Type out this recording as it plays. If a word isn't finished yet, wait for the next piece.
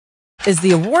is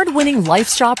the award-winning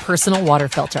Lifestraw personal water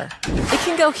filter. It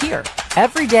can go here,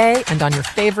 every day and on your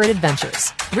favorite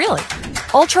adventures. Really,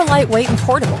 ultra lightweight and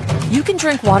portable. You can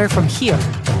drink water from here,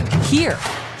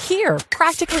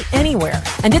 practically anywhere.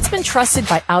 And it's been trusted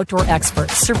by outdoor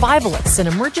experts, survivalists, and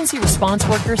emergency response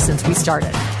workers since we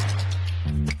started.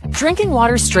 Drinking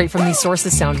water straight from these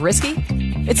sources sound risky?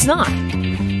 It's not.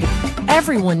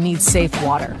 Everyone needs safe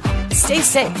water. Stay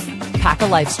safe. Pack a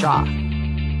Lifestraw.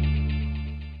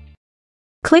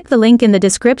 Click the link in the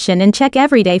description and check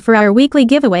every day for our weekly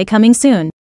giveaway coming soon.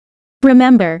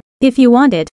 Remember, if you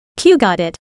want it, Q got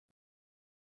it.